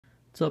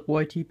What's up,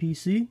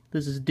 YTPC?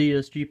 This is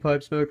DSG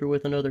Pipe Smoker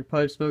with another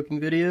pipe smoking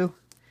video.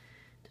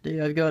 Today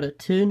I've got a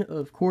tin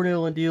of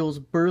Cornell and Diehl's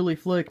Burley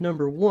Flake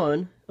number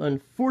 1.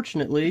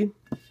 Unfortunately,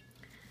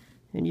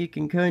 and you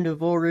can kind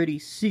of already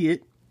see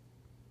it.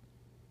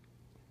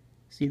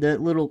 See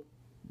that little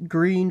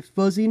green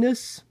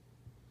fuzziness?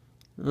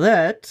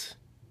 That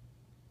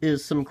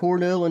is some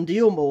Cornell and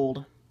Diehl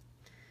mold.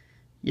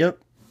 Yep,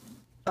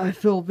 I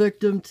fell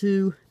victim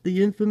to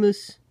the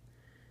infamous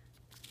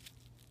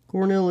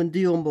Cornell and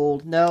Diehl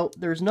mold. Now,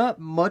 there's not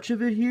much of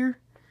it here.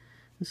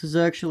 This is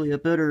actually a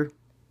better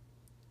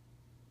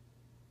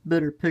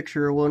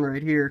picture of one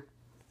right here.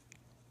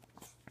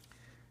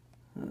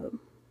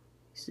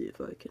 See if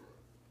I can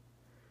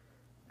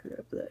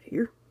grab that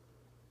here.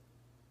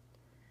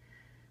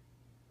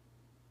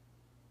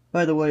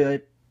 By the way,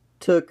 I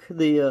took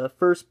the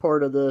first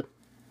part of the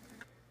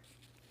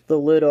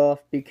lid off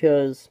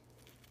because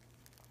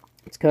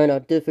it's kind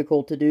of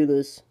difficult to do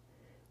this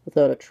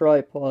without a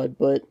tripod,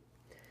 but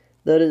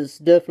that is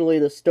definitely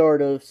the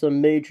start of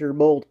some major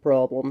mold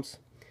problems.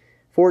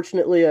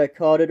 Fortunately, I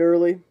caught it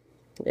early,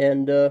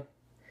 and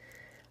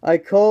I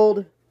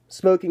called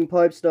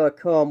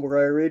smokingpipes.com where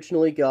I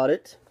originally got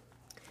it.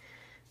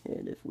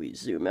 And if we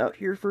zoom out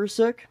here for a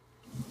sec,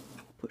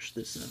 push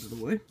this out of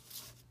the way.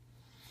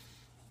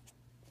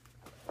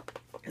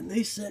 And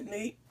they sent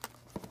me,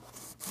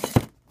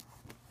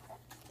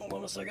 hold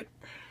on a second,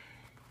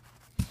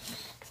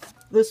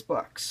 this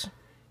box.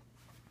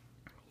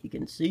 You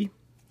can see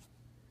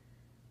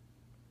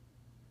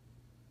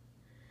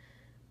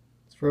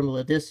it's from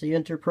Ladisi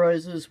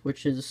Enterprises,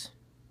 which is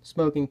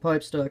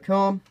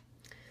smokingpipes.com.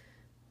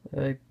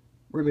 I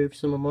removed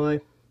some of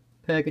my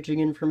packaging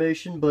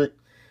information, but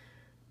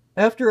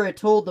after I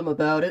told them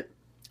about it,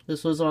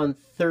 this was on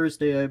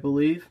Thursday, I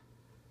believe.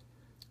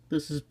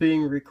 This is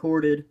being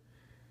recorded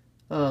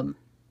Monday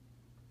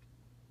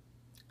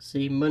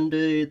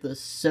the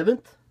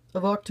 7th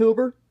of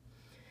October,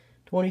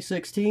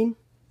 2016.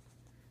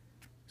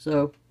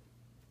 So,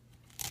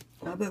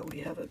 how about we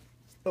have it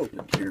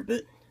open here a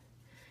bit?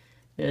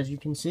 As you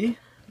can see,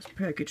 it's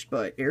packaged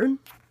by Aaron.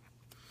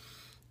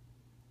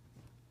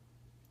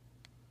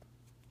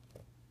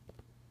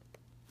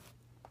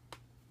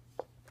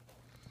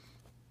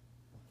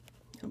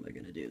 How am I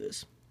going to do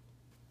this?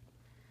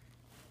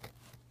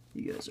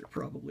 You guys are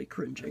probably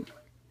cringing.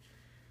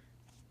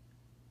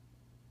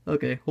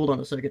 Okay, hold on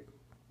a second.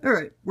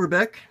 Alright, we're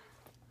back.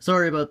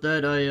 Sorry about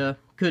that, I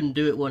couldn't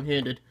do it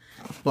one-handed.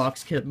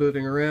 Box kept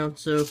moving around,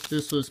 so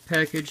this was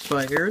packaged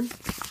by Aaron.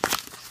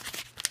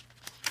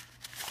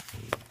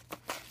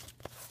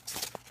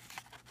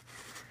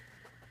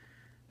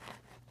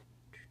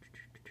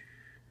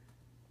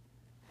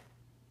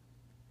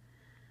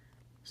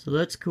 So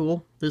that's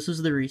cool. This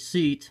is the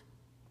receipt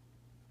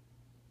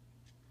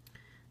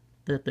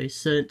that they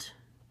sent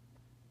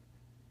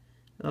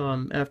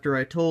after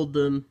I told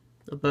them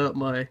about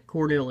my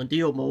Cornell and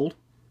Diehl mold.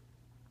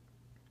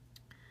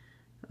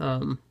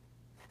 So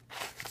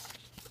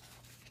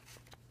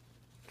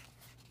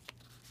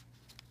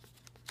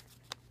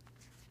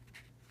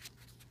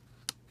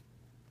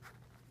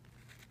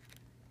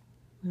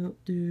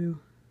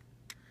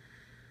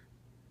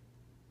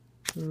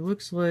it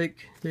looks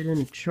like they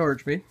didn't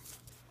charge me.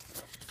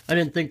 I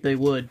didn't think they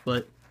would,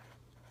 but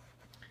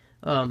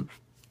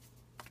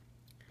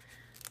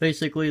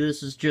basically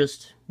this is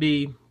just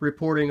me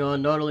reporting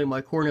on not only my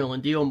Cornell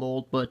and Diehl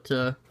mold, but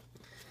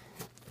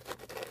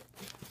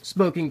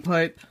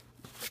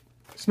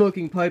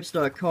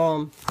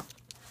smokingpipes.com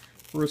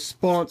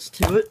response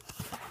to it.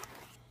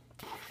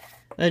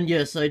 And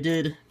yes, I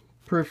did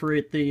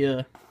perforate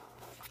the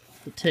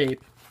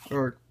tape,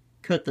 or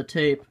cut the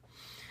tape,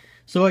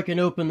 so I can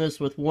open this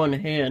with one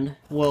hand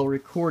while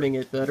recording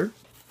it better.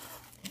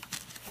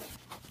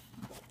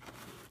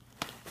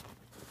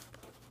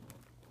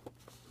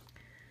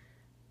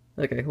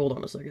 Okay, hold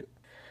on a second.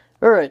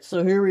 Alright,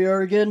 so here we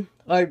are again.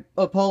 I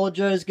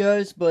apologize,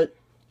 guys, but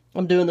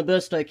I'm doing the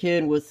best I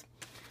can with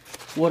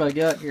what I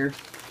got here.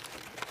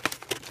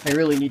 I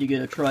really need to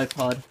get a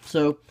tripod.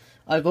 So,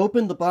 I've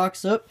opened the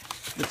box up.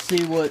 Let's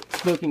see what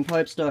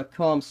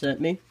smokingpipes.com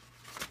sent me.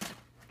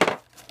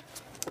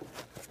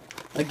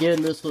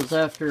 Again, this was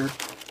after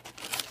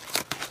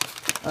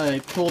I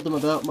told them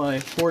about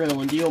my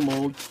Cornell and Diehl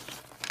mold.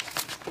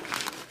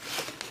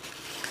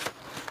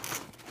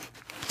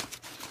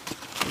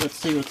 Let's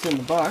see what's in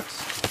the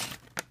box.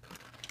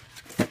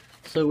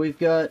 So we've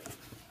got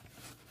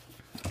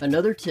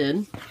another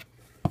tin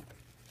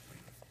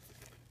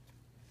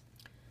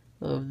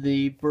of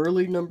the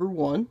Burley number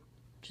 1,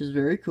 which is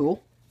very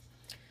cool.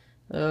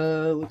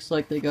 Looks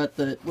like they got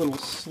that little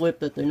slip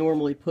that they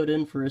normally put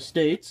in for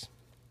estates.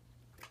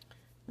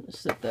 I'm going to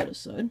set that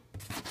aside.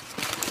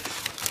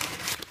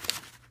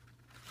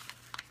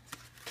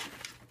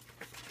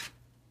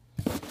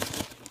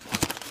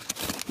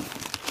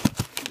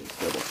 Just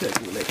double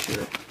checking to make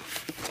sure.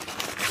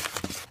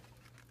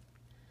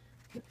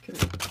 Okay.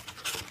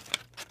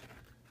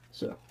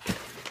 So,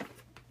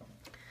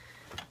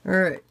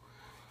 alright.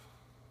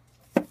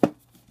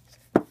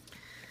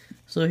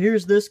 So So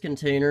here's this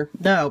container.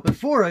 Now,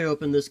 before I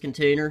open this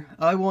container,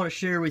 I want to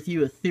share with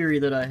you a theory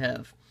that I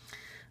have.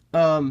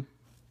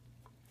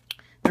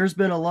 There's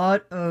been a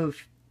lot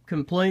of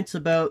complaints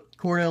about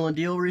Cornell and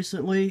Diehl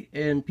recently,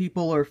 and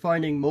people are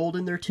finding mold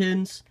in their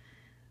tins.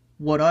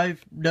 What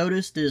I've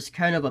noticed is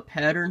kind of a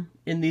pattern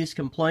in these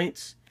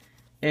complaints,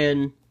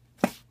 and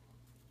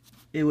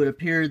it would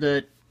appear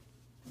that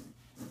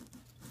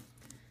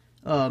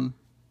I'm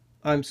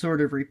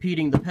sort of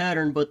repeating the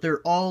pattern, but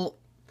they're all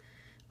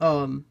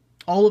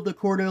of the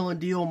Cornell and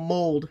Diehl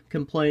mold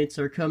complaints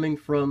are coming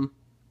from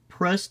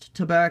pressed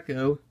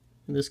tobacco,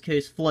 in this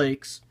case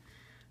flakes,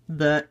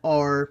 that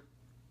are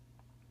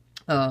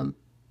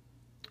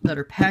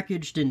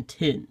packaged in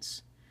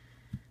tins.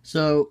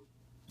 So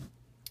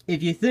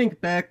if you think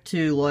back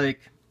to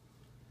like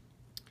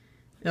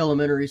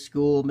elementary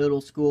school,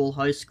 middle school,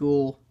 high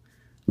school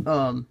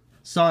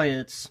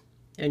science,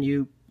 and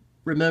you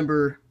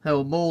remember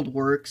how mold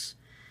works,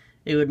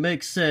 it would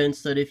make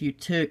sense that if you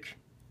took,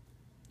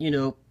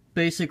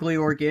 basically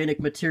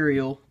organic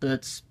material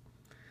that's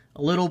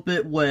a little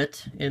bit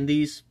wet, and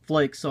these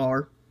flakes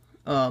are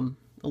a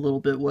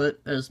little bit wet,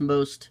 as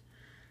most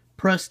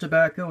pressed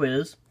tobacco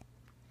is,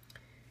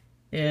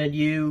 and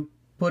you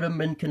put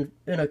them in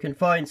a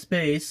confined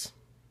space,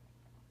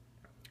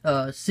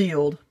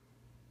 sealed,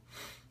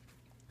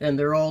 and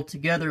they're all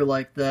together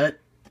like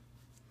that.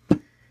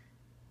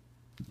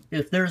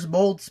 If there's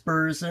mold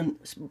spores in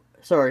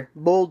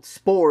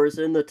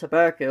the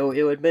tobacco,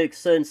 it would make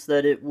sense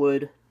that it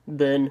would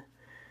then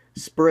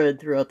spread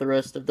throughout the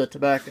rest of the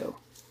tobacco.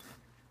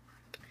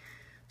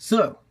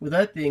 So, with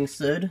that being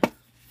said,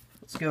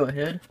 let's go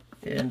ahead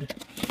and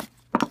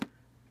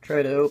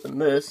try to open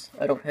this.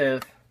 I don't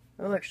have,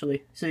 well,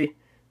 actually, see,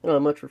 I don't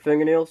have much for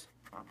fingernails.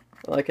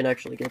 Well, I can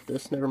actually get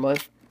this, never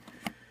mind.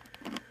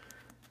 I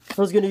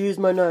was going to use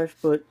my knife,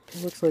 but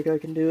it looks like I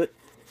can do it.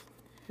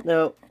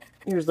 Now,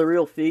 here's the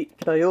real feat.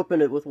 Can I open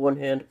it with one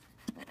hand?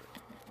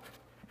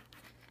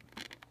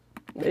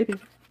 Maybe.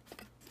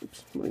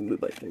 Oops, let me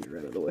move my finger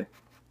out of the way.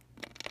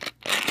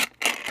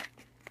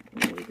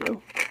 There we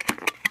go.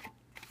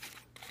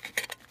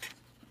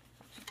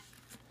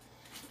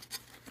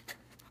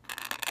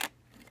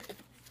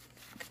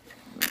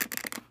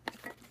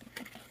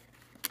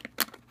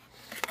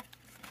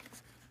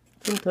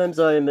 Sometimes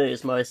I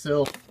amaze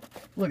myself.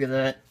 Look at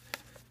that.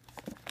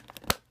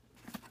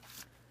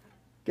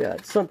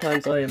 God,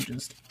 sometimes I am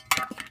just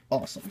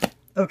awesome.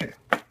 Okay.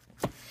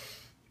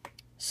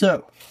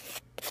 So.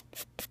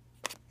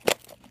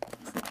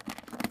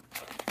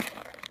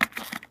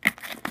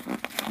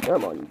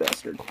 Come on, you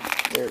bastard.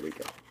 There we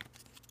go.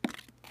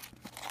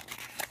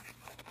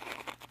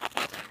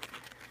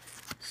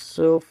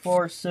 So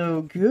far,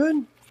 so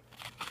good.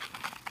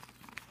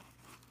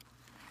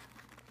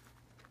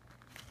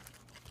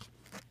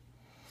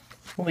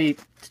 Let me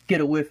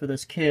get a whiff of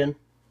this can.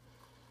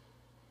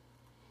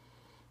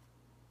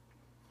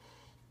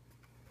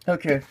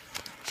 Okay.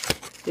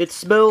 It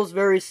smells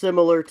very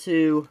similar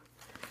to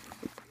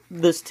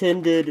this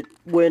tin did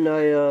when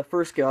I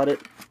first got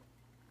it.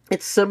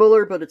 It's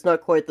similar, but it's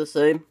not quite the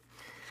same.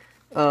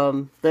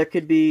 That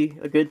could be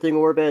a good thing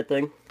or a bad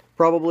thing.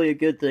 Probably a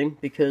good thing,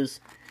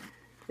 because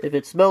if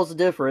it smells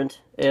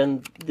different,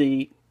 and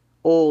the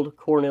old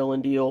Cornell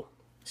and Diehl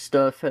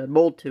stuff had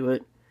mold to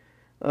it,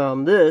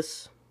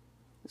 this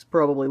is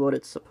probably what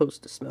it's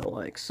supposed to smell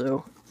like.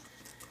 So,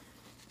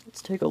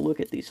 let's take a look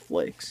at these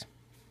flakes.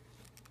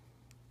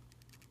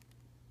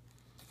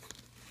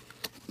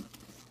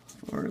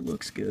 Or it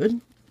looks good.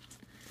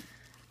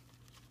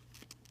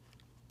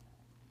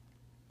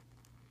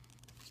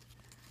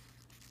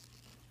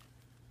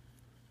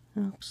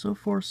 Oh, so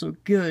far so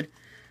good.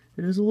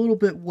 It is a little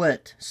bit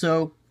wet.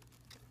 So,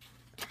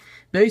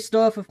 based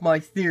off of my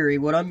theory,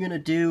 what I'm going to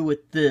do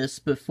with this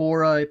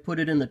before I put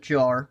it in the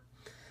jar,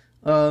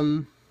 what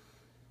I'm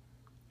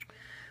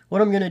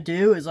going to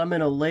do is I'm going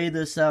to lay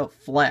this out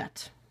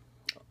flat.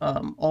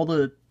 All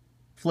the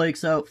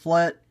flakes out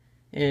flat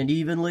and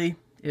evenly,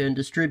 and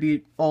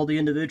distribute all the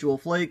individual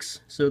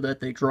flakes so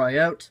that they dry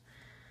out.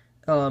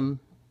 And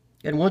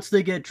once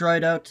they get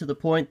dried out to the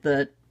point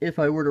that if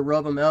I were to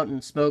rub them out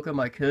and smoke them,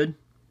 I could,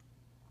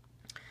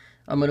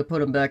 I'm going to put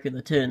them back in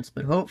the tins.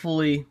 But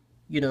hopefully,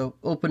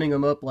 opening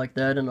them up like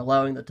that and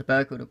allowing the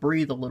tobacco to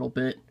breathe a little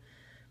bit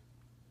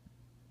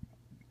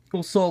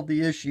will solve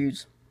the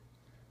issues.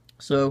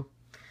 So,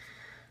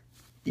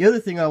 the other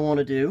thing I want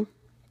to do,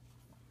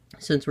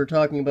 since we're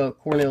talking about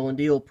Cornell and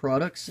Diehl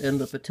products and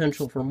the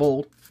potential for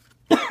mold,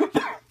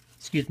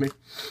 excuse me,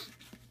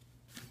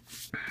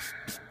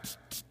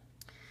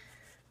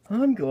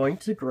 I'm going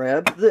to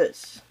grab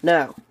this.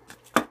 Now,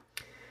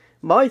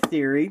 my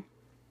theory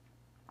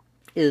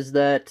is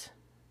that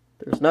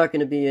there's not going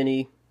to be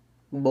any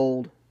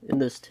mold in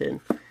this tin.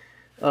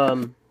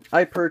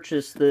 I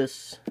purchased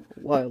this a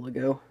while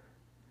ago.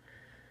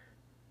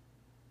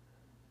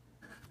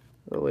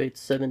 Oh wait,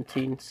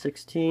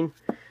 1716.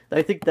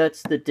 I think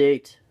that's the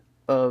date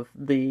of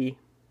the...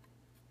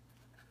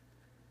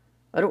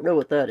 I don't know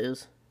what that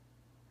is.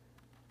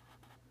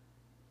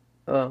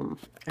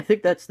 I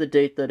think that's the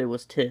date that it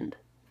was tinned.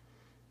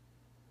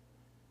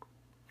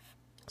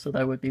 So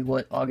that would be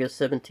what,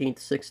 August 17th,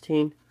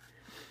 16?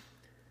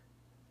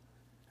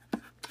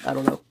 I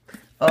don't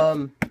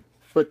know.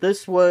 But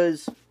this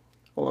was,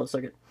 hold on a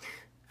second.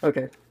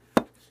 Okay,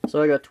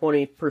 so I got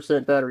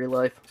 20% battery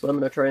life, so I'm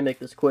going to try and make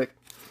this quick.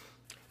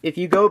 If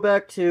you go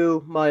back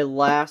to my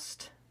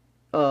last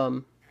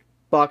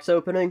box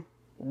opening,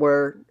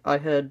 where I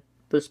had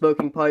the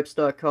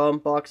smokingpipes.com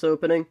box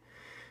opening,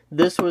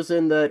 this was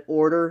in that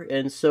order,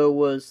 and so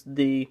was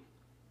the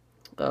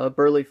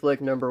Burley Flick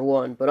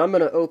 #1. But I'm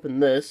going to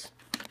open this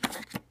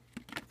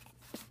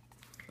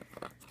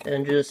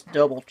and just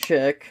double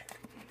check.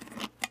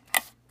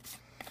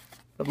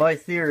 But my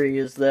theory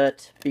is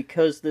that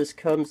because this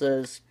comes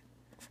as,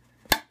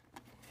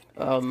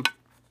 well,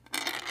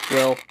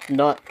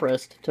 not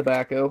pressed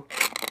tobacco,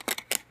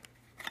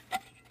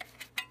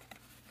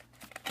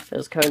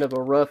 as kind of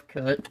a rough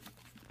cut,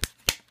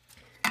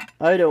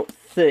 I don't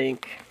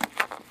think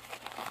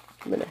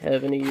I'm going to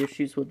have any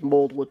issues with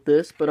mold with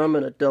this, but I'm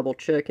going to double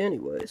check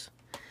anyways.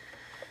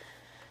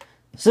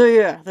 So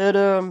yeah,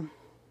 that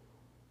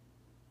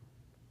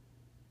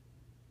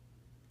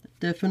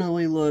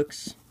definitely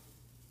looks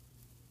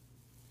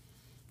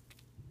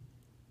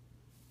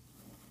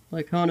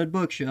like Haunted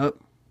Bookshop.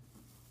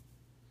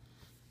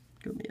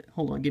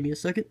 Hold on, give me a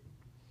second.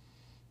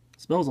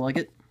 Smells like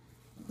it.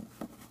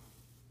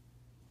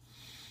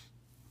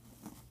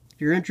 If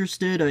you're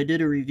interested, I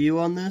did a review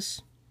on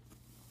this.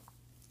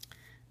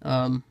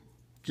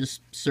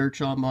 Just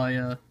search on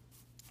my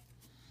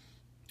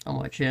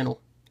channel.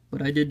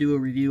 But I did do a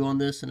review on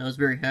this, and I was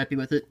very happy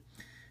with it.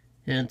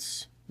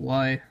 Hence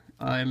why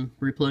I'm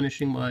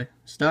replenishing my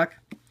stock.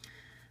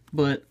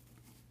 But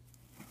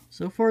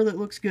so far, that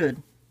looks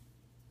good.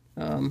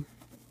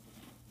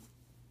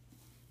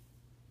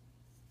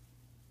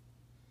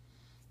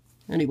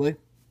 Anyway,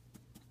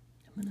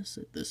 I'm going to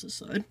set this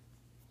aside.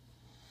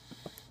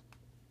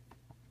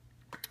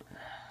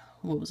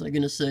 What was I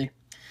going to say?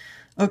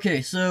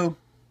 Okay, so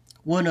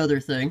one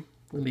other thing.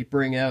 Let me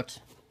bring out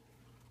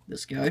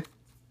this guy,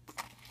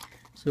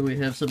 so we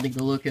have something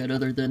to look at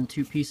other than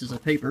two pieces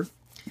of paper.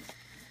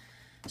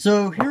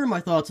 So here are my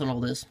thoughts on all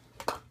this.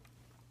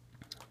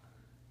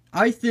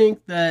 I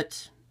think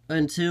that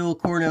until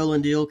Cornell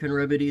and Diehl can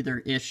remedy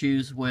their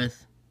issues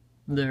with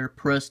their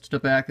pressed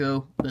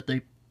tobacco that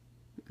they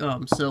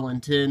sell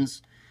in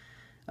tins,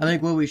 I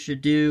think what we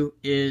should do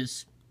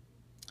is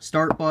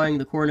start buying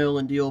the Cornell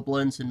and Diehl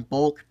blends in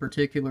bulk,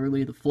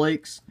 particularly the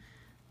flakes.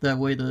 That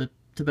way the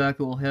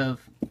tobacco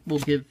will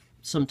give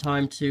some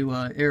time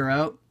to air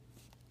out.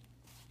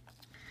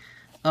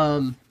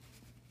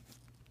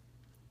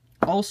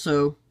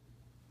 Also,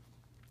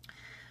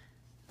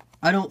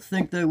 I don't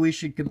think that we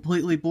should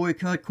completely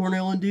boycott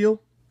Cornell and Diehl.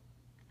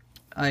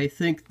 I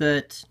think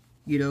that,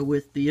 you know,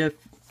 with the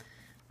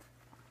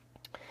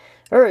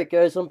Alright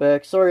guys, I'm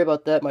back. Sorry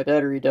about that, my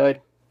battery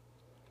died.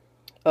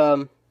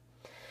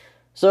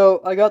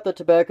 So I got the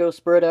tobacco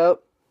spread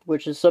out,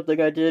 which is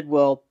something I did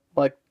while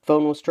my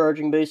phone was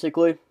charging,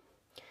 basically.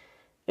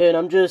 And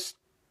I'm just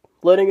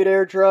letting it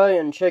air dry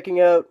and checking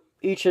out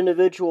each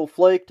individual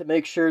flake to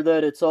make sure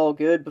that it's all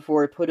good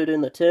before I put it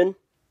in the tin.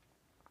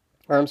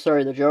 Or, I'm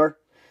sorry, the jar.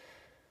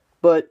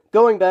 But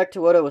going back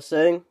to what I was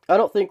saying, I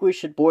don't think we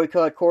should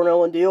boycott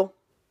Cornell and Diehl.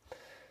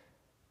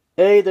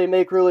 A, they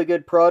make really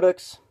good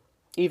products,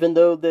 even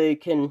though they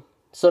can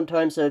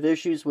sometimes have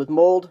issues with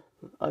mold.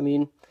 I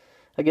mean,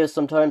 I guess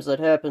sometimes that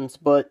happens,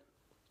 but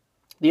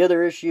the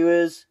other issue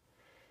is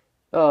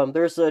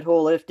there's that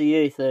whole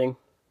FDA thing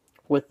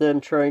with them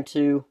trying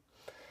to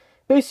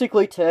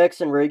basically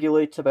tax and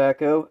regulate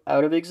tobacco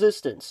out of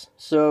existence.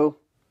 So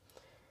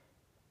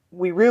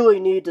we really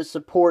need to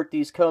support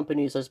these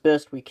companies as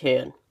best we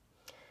can.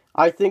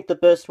 I think the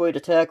best way to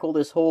tackle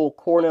this whole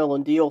Cornell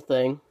and Diehl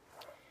thing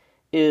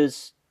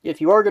is, if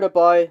you are going to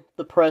buy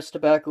the pressed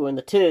tobacco in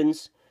the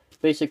tins,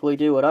 basically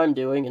do what I'm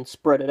doing and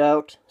spread it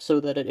out so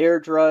that it air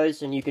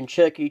dries and you can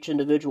check each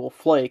individual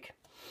flake.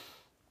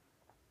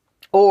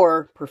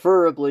 Or,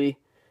 preferably,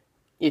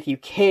 if you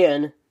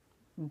can,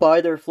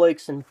 buy their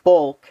flakes in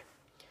bulk.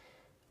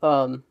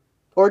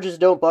 Or just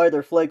don't buy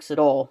their flakes at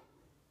all,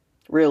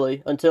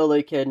 really, until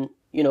they can,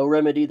 you know,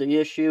 remedy the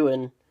issue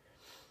and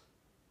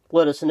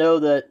let us know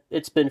that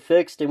it's been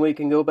fixed and we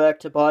can go back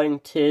to buying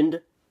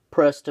tinned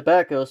pressed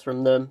tobaccos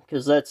from them,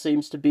 because that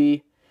seems to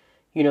be,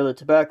 you know, the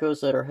tobaccos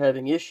that are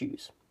having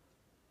issues.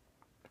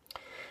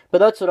 But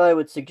that's what I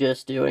would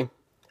suggest doing.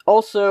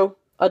 Also,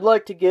 I'd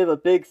like to give a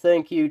big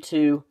thank you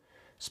to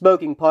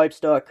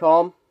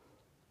smokingpipes.com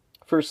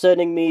for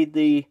sending me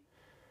the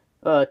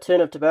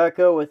tin of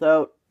tobacco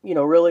without, you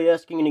know, really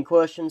asking any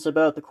questions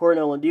about the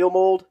Cornell and Diehl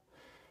mold.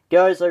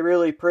 Guys, I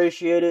really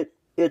appreciate it.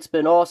 It's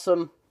been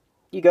awesome.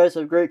 You guys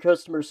have great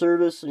customer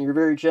service and you're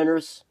very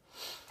generous.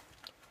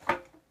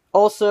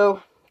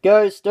 Also,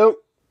 guys, don't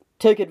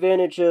take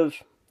advantage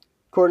of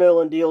Cornell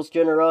and Diehl's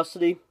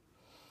generosity,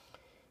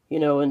 you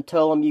know, and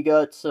tell them you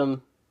got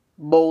some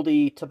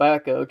moldy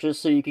tobacco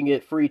just so you can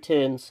get free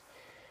tins.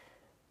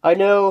 I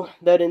know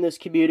that in this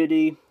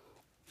community,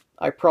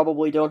 I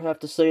probably don't have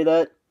to say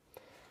that,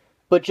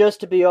 but just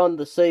to be on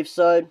the safe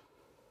side,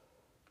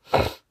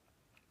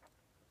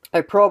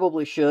 I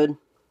probably should.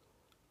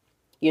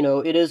 You know,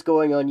 it is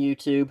going on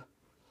YouTube.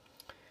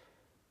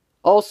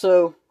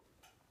 Also,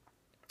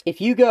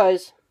 if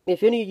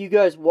any of you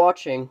guys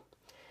watching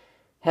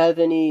have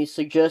any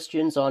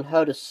suggestions on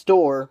how to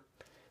store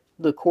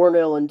the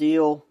Cornell and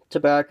Diehl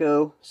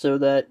tobacco so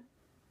that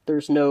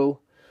there's no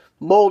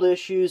mold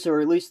issues, or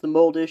at least the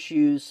mold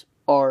issues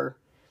are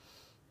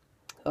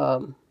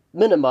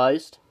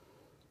minimized,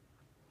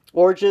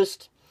 or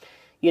just,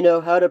 you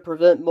know, how to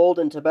prevent mold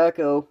in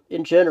tobacco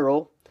in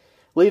general,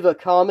 leave a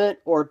comment,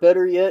 or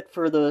better yet,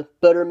 for the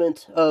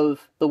betterment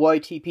of the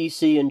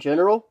YTPC in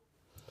general,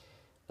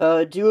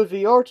 do a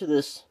VR to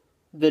this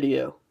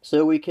video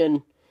so we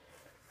can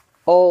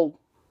all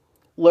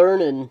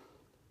learn and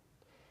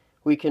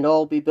we can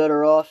all be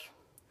better off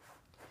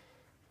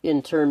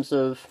in terms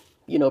of,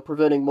 you know,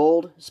 preventing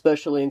mold,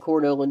 especially in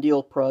Cornell and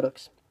Diehl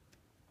products.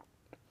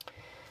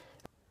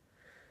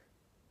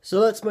 So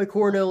that's my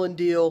Cornell and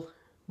Diehl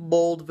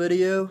mold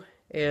video,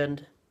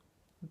 and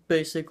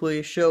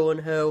basically showing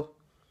how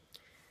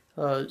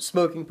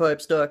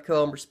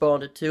SmokingPipes.com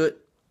responded to it.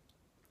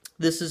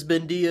 This has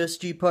been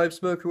DSG Pipe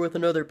Smoker with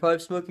another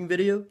pipe smoking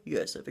video. You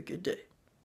guys have a good day.